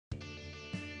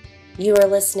You are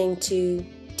listening to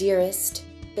Dearest,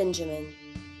 Benjamin,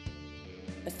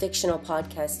 a fictional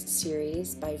podcast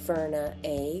series by Verna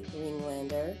A.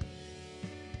 Ringlander.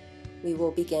 We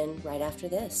will begin right after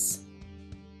this.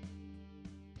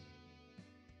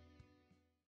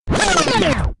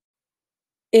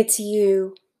 It's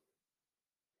you.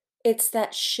 It's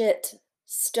that shit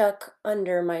stuck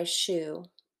under my shoe.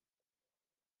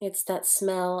 It's that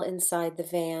smell inside the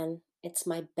van. It's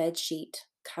my bedsheet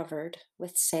covered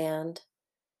with sand.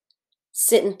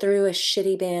 Sitting through a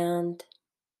shitty band.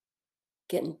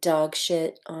 Getting dog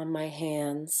shit on my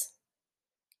hands.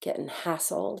 Getting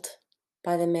hassled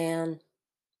by the man.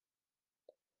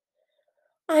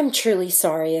 I'm truly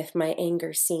sorry if my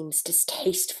anger seems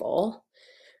distasteful,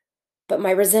 but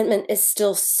my resentment is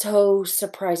still so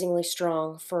surprisingly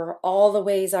strong for all the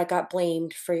ways I got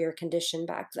blamed for your condition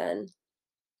back then.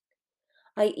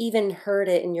 I even heard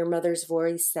it in your mother's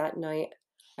voice that night.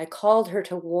 I called her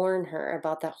to warn her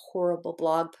about that horrible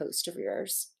blog post of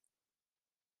yours.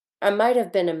 I might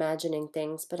have been imagining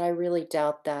things, but I really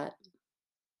doubt that.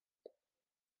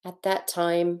 At that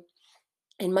time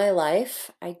in my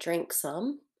life, I drank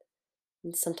some,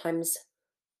 and sometimes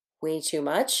way too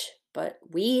much, but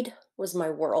weed was my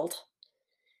world.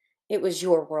 It was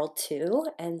your world too,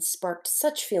 and sparked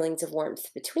such feelings of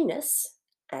warmth between us,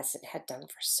 as it had done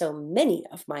for so many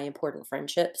of my important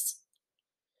friendships.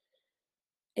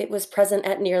 It was present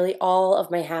at nearly all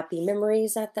of my happy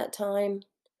memories at that time,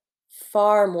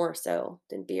 far more so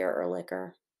than beer or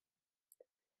liquor.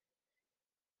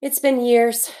 It's been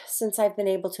years since I've been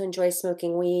able to enjoy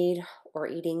smoking weed or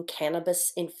eating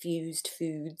cannabis infused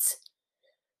foods.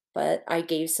 But I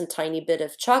gave some tiny bit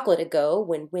of chocolate a go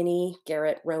when Winnie,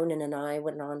 Garrett, Ronan, and I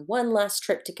went on one last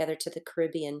trip together to the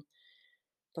Caribbean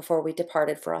before we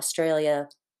departed for Australia.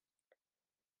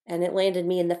 And it landed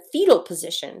me in the fetal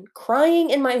position, crying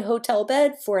in my hotel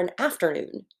bed for an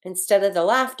afternoon, instead of the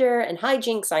laughter and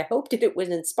hijinks I hoped it would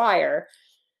inspire.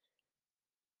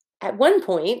 At one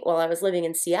point, while I was living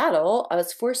in Seattle, I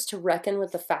was forced to reckon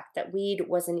with the fact that weed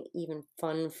wasn't even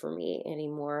fun for me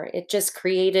anymore. It just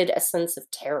created a sense of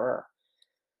terror.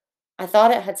 I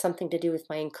thought it had something to do with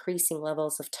my increasing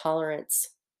levels of tolerance.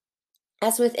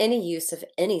 As with any use of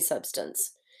any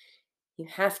substance, you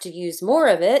have to use more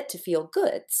of it to feel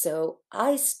good, so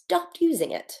I stopped using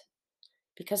it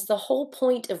because the whole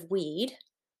point of weed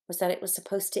was that it was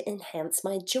supposed to enhance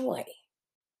my joy.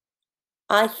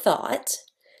 I thought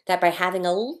that by having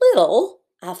a little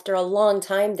after a long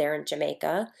time there in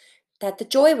Jamaica, that the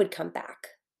joy would come back.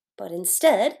 But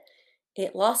instead,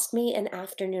 it lost me an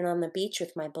afternoon on the beach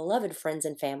with my beloved friends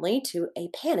and family to a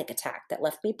panic attack that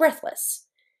left me breathless,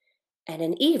 and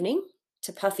an evening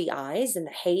to puffy eyes in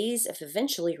the haze of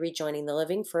eventually rejoining the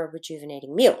living for a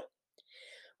rejuvenating meal.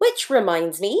 Which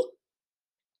reminds me,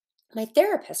 my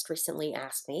therapist recently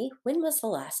asked me when was the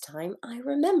last time I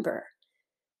remember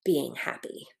being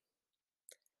happy.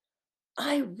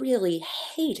 I really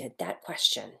hated that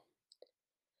question.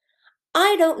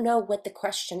 I don't know what the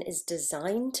question is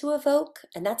designed to evoke,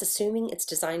 and that's assuming it's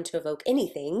designed to evoke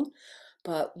anything.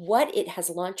 But what it has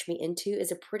launched me into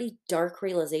is a pretty dark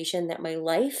realization that my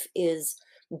life is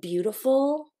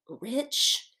beautiful,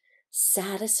 rich,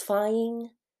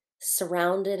 satisfying,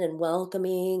 surrounded and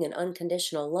welcoming and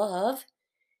unconditional love.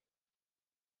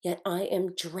 Yet I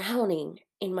am drowning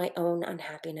in my own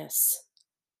unhappiness.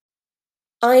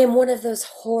 I am one of those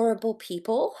horrible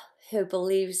people who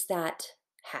believes that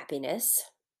happiness,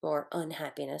 or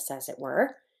unhappiness as it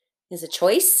were, is a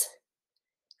choice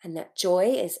and that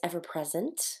joy is ever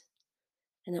present.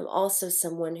 And I'm also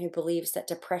someone who believes that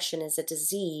depression is a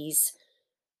disease,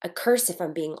 a curse if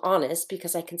I'm being honest,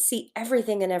 because I can see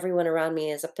everything and everyone around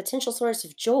me as a potential source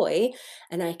of joy,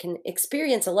 and I can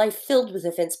experience a life filled with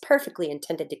events perfectly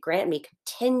intended to grant me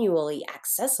continually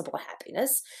accessible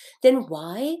happiness. Then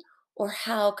why or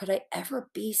how could I ever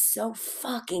be so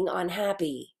fucking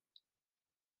unhappy?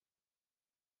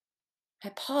 I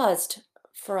paused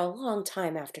for a long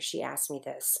time after she asked me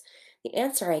this. The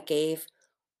answer I gave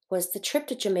was the trip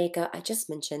to Jamaica I just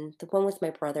mentioned, the one with my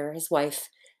brother, his wife,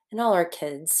 and all our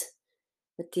kids,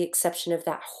 with the exception of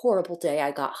that horrible day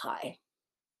I got high.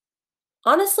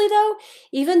 Honestly, though,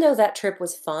 even though that trip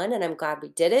was fun and I'm glad we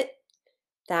did it,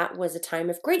 that was a time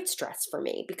of great stress for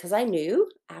me because I knew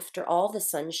after all the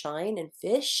sunshine and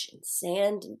fish and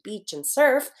sand and beach and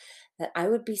surf that I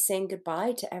would be saying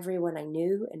goodbye to everyone I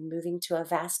knew and moving to a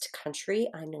vast country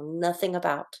I know nothing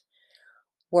about,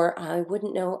 where I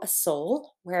wouldn't know a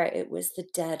soul, where it was the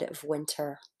dead of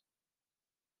winter.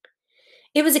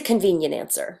 It was a convenient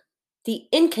answer. The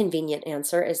inconvenient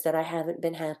answer is that I haven't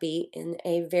been happy in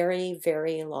a very,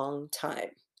 very long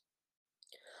time.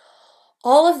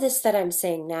 All of this that I'm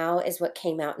saying now is what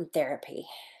came out in therapy,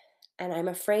 and I'm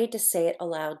afraid to say it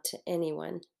aloud to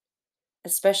anyone,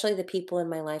 especially the people in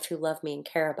my life who love me and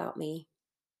care about me.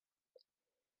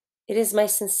 It is my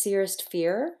sincerest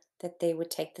fear that they would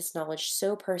take this knowledge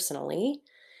so personally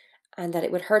and that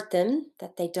it would hurt them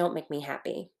that they don't make me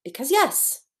happy. Because,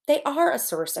 yes, they are a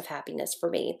source of happiness for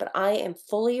me, but I am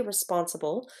fully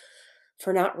responsible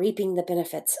for not reaping the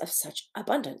benefits of such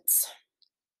abundance.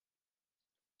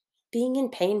 Being in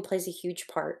pain plays a huge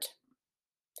part.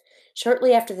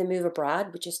 Shortly after the move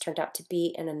abroad, which has turned out to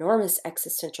be an enormous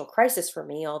existential crisis for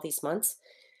me all these months,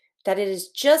 that it is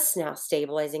just now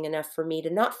stabilizing enough for me to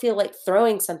not feel like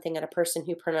throwing something at a person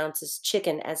who pronounces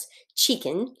chicken as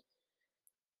chicken.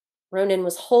 Ronan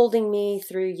was holding me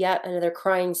through yet another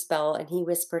crying spell, and he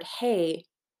whispered, "Hey,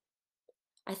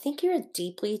 I think you're a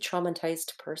deeply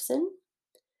traumatized person,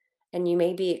 and you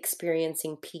may be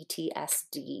experiencing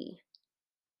PTSD."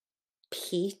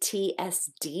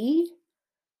 PTSD?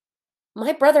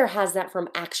 My brother has that from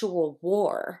actual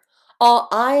war. All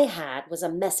I had was a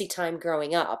messy time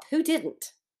growing up. Who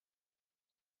didn't?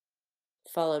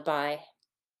 Followed by,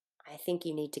 "I think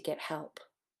you need to get help."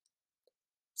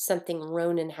 Something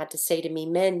Ronan had to say to me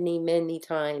many, many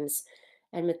times,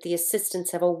 and with the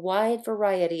assistance of a wide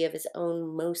variety of his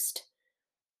own most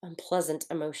unpleasant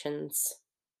emotions.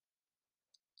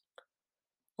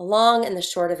 The long and the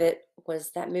short of it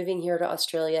was that moving here to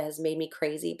Australia has made me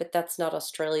crazy, but that's not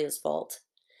Australia's fault.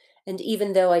 And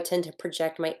even though I tend to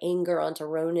project my anger onto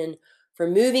Ronan for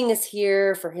moving us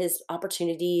here for his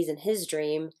opportunities and his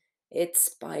dream, it's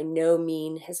by no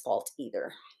mean his fault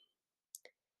either.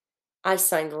 I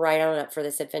signed right on up for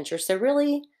this adventure, so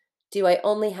really, do I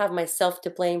only have myself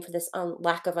to blame for this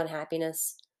lack of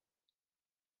unhappiness?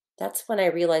 That's when I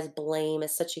realize blame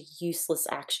is such a useless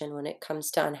action when it comes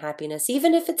to unhappiness,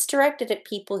 even if it's directed at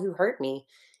people who hurt me.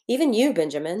 Even you,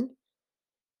 Benjamin.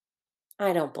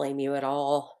 I don't blame you at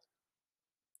all.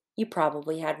 You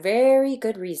probably had very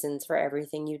good reasons for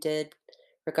everything you did,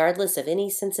 regardless of any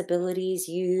sensibilities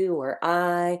you or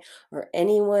I or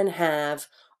anyone have,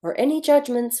 or any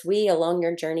judgments we along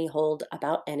your journey hold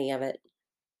about any of it.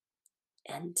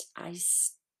 And I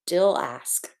still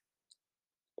ask,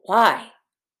 why?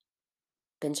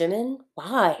 Benjamin,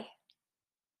 why?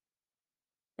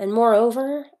 And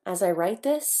moreover, as I write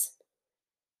this,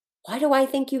 why do I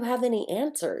think you have any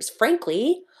answers?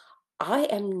 Frankly, I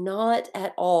am not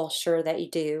at all sure that you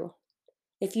do.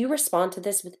 If you respond to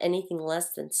this with anything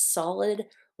less than solid,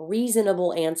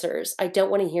 reasonable answers, I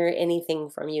don't want to hear anything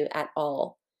from you at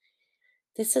all.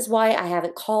 This is why I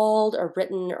haven't called or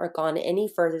written or gone any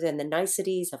further than the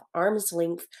niceties of arm's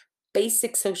length,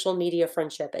 basic social media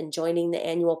friendship and joining the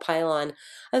annual pylon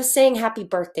of saying happy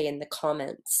birthday in the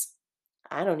comments.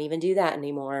 I don't even do that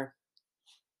anymore.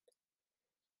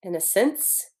 In a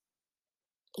sense,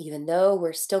 even though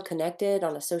we're still connected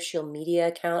on a social media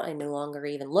account I no longer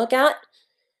even look at,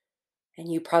 and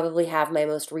you probably have my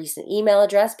most recent email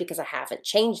address because I haven't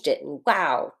changed it in,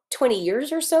 wow, 20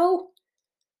 years or so,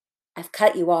 I've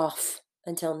cut you off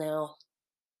until now.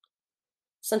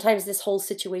 Sometimes this whole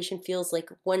situation feels like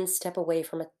one step away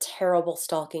from a terrible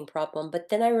stalking problem, but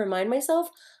then I remind myself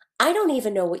I don't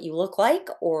even know what you look like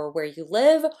or where you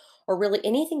live or really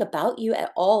anything about you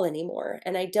at all anymore,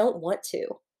 and I don't want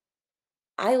to.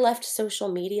 I left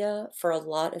social media for a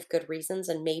lot of good reasons,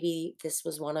 and maybe this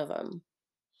was one of them.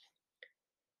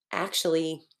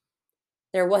 Actually,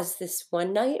 there was this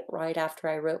one night right after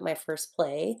I wrote my first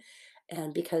play,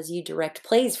 and because you direct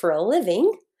plays for a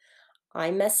living, I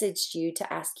messaged you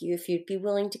to ask you if you'd be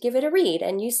willing to give it a read,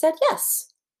 and you said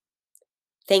yes.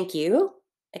 Thank you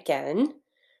again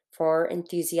for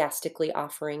enthusiastically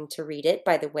offering to read it,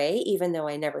 by the way, even though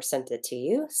I never sent it to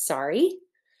you. Sorry.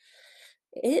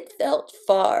 It felt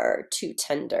far too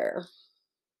tender.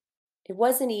 It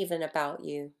wasn't even about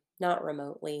you, not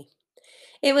remotely.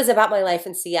 It was about my life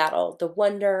in Seattle, the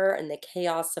wonder and the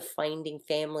chaos of finding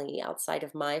family outside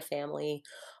of my family,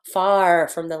 far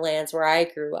from the lands where I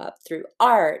grew up, through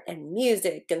art and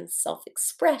music and self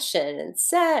expression and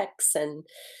sex. And,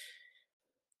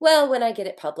 well, when I get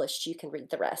it published, you can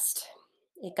read the rest.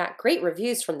 It got great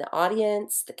reviews from the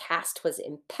audience. The cast was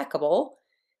impeccable.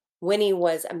 Winnie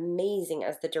was amazing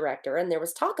as the director, and there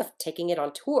was talk of taking it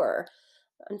on tour.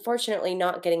 Unfortunately,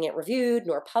 not getting it reviewed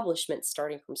nor publishment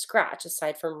starting from scratch,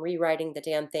 aside from rewriting the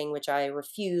damn thing, which I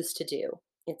refuse to do.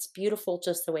 It's beautiful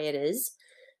just the way it is,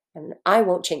 and I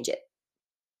won't change it.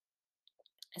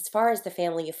 As far as the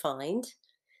family you find,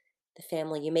 the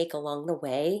family you make along the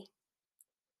way,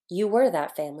 you were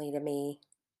that family to me,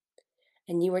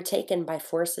 and you were taken by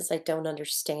forces I don't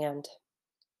understand.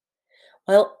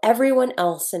 While everyone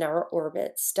else in our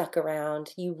orbit stuck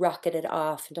around, you rocketed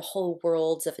off into whole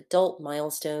worlds of adult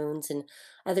milestones and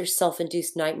other self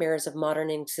induced nightmares of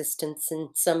modern existence in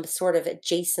some sort of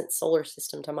adjacent solar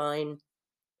system to mine.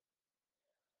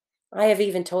 I have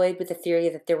even toyed with the theory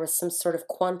that there was some sort of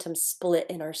quantum split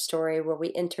in our story where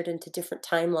we entered into different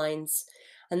timelines,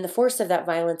 and the force of that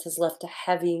violence has left a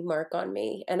heavy mark on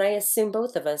me, and I assume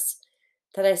both of us,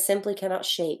 that I simply cannot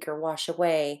shake or wash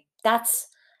away. That's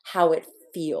how it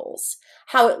feels.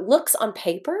 How it looks on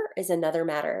paper is another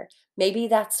matter. Maybe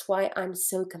that's why I'm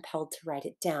so compelled to write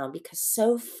it down, because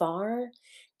so far,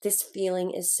 this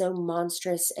feeling is so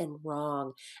monstrous and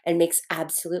wrong and makes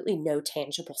absolutely no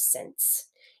tangible sense.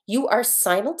 You are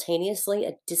simultaneously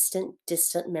a distant,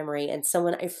 distant memory and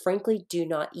someone I frankly do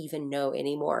not even know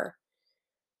anymore.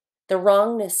 The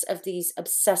wrongness of these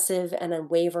obsessive and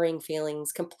unwavering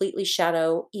feelings completely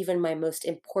shadow even my most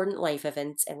important life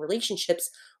events and relationships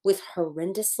with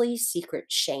horrendously secret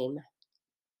shame.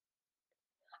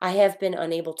 I have been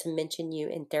unable to mention you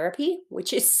in therapy,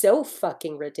 which is so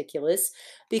fucking ridiculous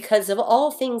because of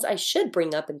all things I should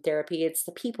bring up in therapy. It's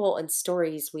the people and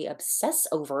stories we obsess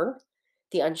over,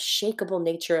 the unshakable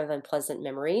nature of unpleasant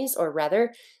memories, or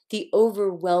rather, the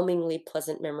overwhelmingly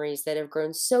pleasant memories that have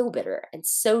grown so bitter and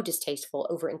so distasteful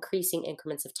over increasing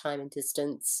increments of time and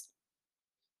distance.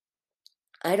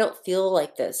 I don't feel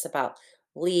like this about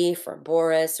Leaf or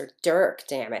Boris or Dirk,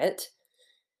 damn it.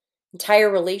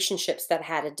 Entire relationships that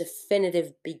had a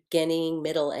definitive beginning,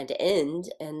 middle, and end.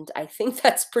 And I think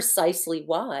that's precisely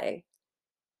why.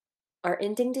 Our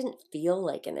ending didn't feel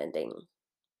like an ending.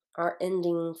 Our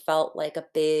ending felt like a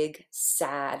big,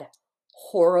 sad,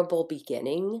 horrible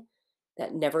beginning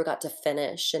that never got to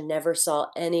finish and never saw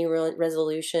any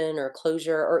resolution or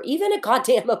closure or even a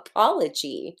goddamn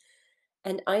apology.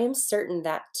 And I am certain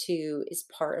that too is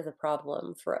part of the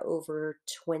problem for over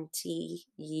 20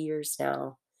 years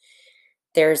now.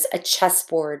 There's a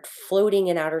chessboard floating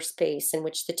in outer space in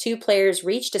which the two players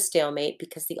reached a stalemate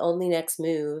because the only next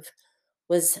move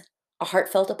was a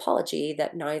heartfelt apology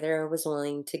that neither was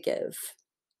willing to give.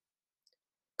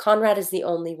 Conrad is the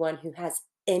only one who has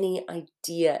any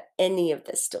idea any of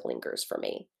this still lingers for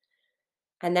me.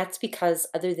 And that's because,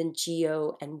 other than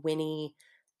Gio and Winnie,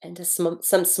 and to some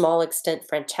small extent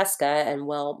Francesca, and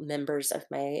well, members of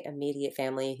my immediate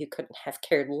family who couldn't have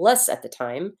cared less at the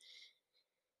time,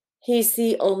 he's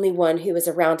the only one who is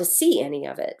around to see any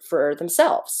of it for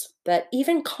themselves. But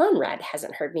even Conrad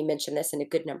hasn't heard me mention this in a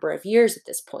good number of years at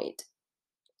this point.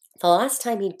 The last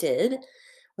time he did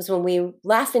was when we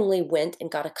laughingly went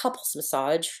and got a couples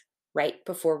massage right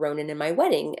before Ronan and my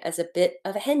wedding as a bit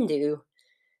of a hen do.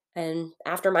 And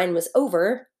after mine was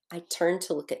over, I turned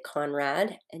to look at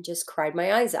Conrad and just cried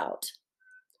my eyes out.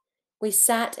 We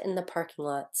sat in the parking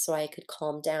lot so I could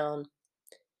calm down.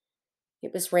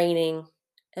 It was raining,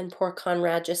 and poor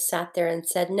Conrad just sat there and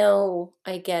said, "No,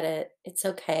 I get it. It's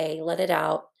okay. Let it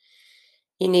out.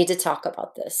 You need to talk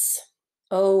about this."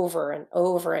 Over and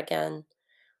over again,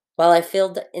 while I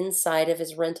filled the inside of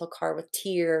his rental car with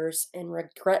tears and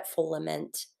regretful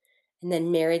lament, and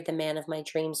then married the man of my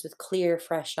dreams with clear,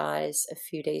 fresh eyes a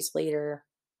few days later.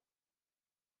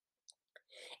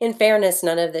 In fairness,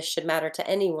 none of this should matter to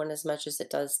anyone as much as it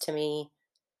does to me.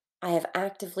 I have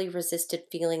actively resisted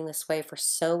feeling this way for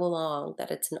so long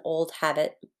that it's an old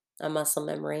habit, a muscle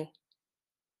memory.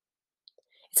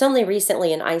 It's only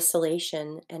recently in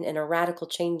isolation and in a radical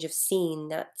change of scene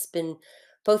that's been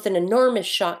both an enormous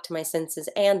shock to my senses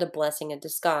and a blessing in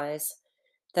disguise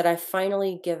that I've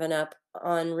finally given up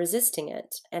on resisting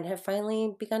it and have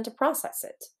finally begun to process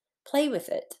it, play with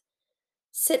it,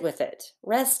 sit with it,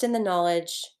 rest in the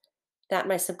knowledge that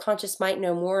my subconscious might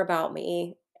know more about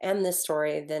me and this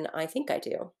story than I think I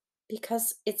do,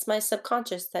 because it's my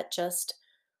subconscious that just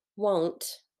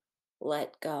won't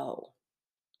let go.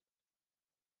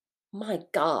 My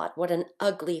God, what an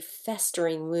ugly,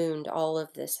 festering wound all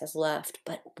of this has left.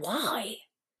 But why?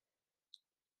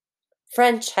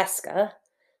 Francesca,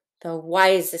 the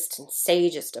wisest and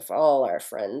sagest of all our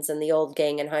friends in the old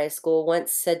gang in high school,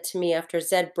 once said to me after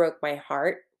Zed broke my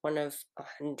heart one of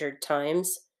 100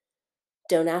 times,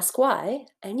 "Don't ask why,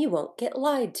 and you won't get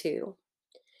lied to."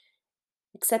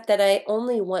 Except that I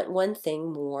only want one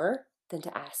thing more than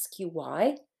to ask you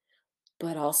why,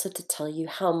 but also to tell you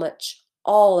how much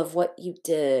all of what you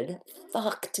did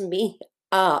fucked me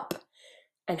up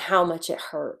and how much it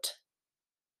hurt.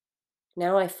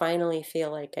 Now I finally feel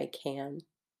like I can.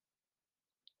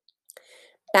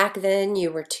 Back then,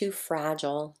 you were too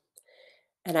fragile,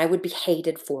 and I would be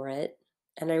hated for it.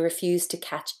 And I refused to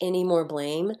catch any more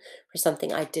blame for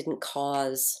something I didn't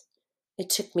cause. It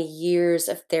took me years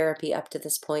of therapy up to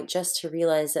this point just to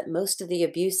realize that most of the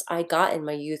abuse I got in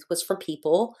my youth was from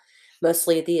people,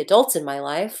 mostly the adults in my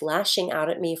life, lashing out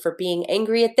at me for being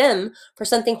angry at them for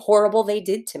something horrible they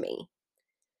did to me.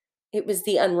 It was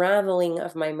the unraveling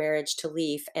of my marriage to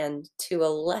Leaf and, to a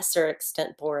lesser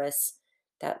extent, Boris,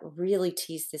 that really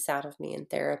teased this out of me in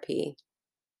therapy.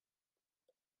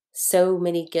 So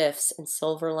many gifts and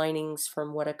silver linings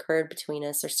from what occurred between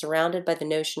us are surrounded by the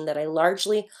notion that I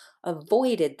largely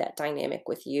avoided that dynamic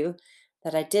with you,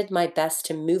 that I did my best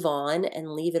to move on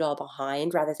and leave it all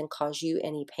behind rather than cause you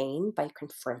any pain by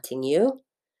confronting you.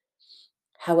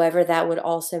 However, that would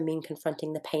also mean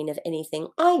confronting the pain of anything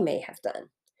I may have done,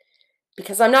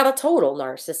 because I'm not a total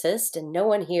narcissist and no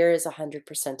one here is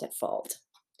 100% at fault.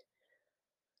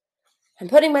 I'm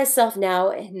putting myself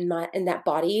now in that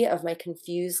body of my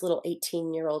confused little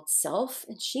 18-year-old self,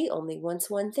 and she only wants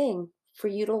one thing: for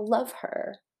you to love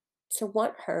her, to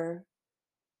want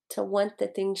the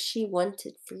things she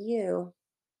wanted for you.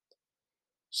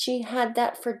 She had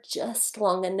that for just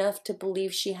long enough to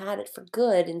believe she had it for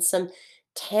good in some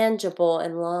tangible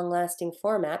and long-lasting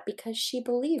format because she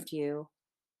believed you.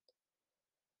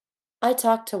 I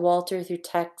talked to Walter through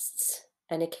texts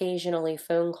and occasionally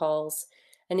phone calls,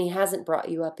 and he hasn't brought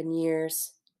you up in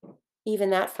years. Even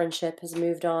that friendship has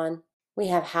moved on. We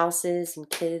have houses and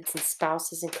kids and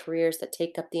spouses and careers that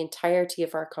take up the entirety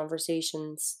of our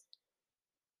conversations.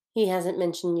 He hasn't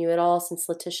mentioned you at all since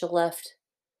Letitia left.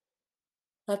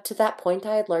 Up to that point,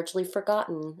 I had largely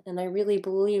forgotten, and I really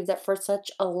believe that for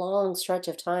such a long stretch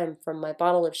of time, from my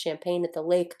bottle of champagne at the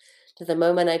lake to the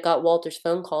moment I got Walter's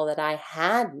phone call, that I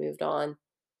had moved on,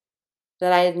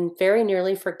 that I had very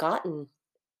nearly forgotten.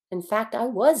 In fact, I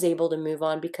was able to move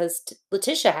on because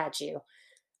Letitia had you,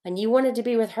 and you wanted to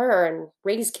be with her and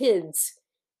raise kids.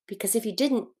 Because if you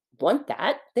didn't want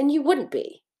that, then you wouldn't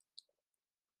be.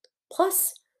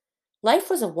 Plus, life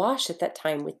was awash at that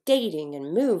time with dating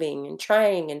and moving and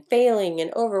trying and failing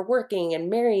and overworking and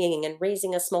marrying and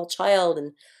raising a small child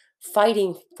and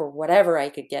fighting for whatever I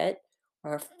could get,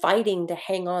 or fighting to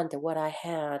hang on to what I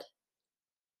had.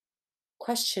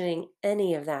 Questioning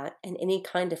any of that in any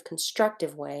kind of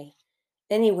constructive way,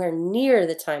 anywhere near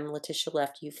the time Letitia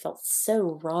left, you felt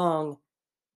so wrong.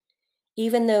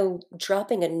 Even though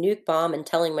dropping a nuke bomb and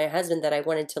telling my husband that I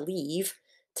wanted to leave,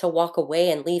 to walk away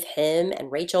and leave him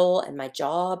and Rachel and my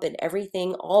job and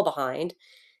everything all behind,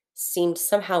 seemed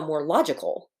somehow more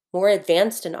logical, more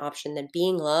advanced an option than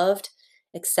being loved,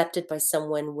 accepted by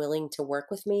someone willing to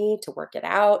work with me, to work it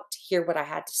out, to hear what I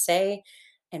had to say,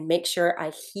 and make sure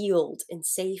I healed in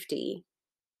safety.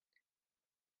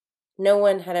 No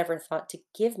one had ever thought to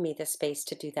give me the space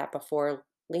to do that before,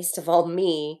 least of all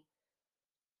me.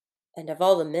 And of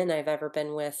all the men I've ever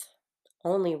been with,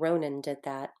 only Ronan did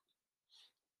that.